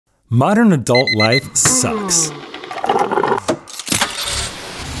Modern adult life sucks.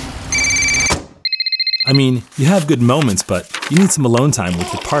 I mean, you have good moments, but you need some alone time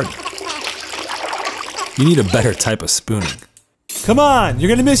with your partner. You need a better type of spooning. Come on, you're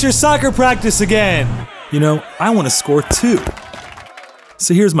gonna miss your soccer practice again! You know, I want to score too.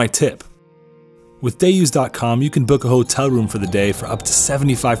 So here's my tip. With Dayuse.com, you can book a hotel room for the day for up to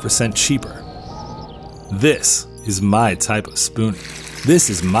 75% cheaper. This is my type of spooning.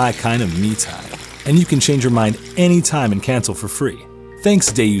 This is my kind of me time. And you can change your mind anytime and cancel for free.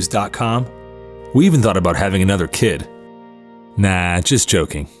 Thanks, Dayuse.com. We even thought about having another kid. Nah, just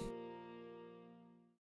joking.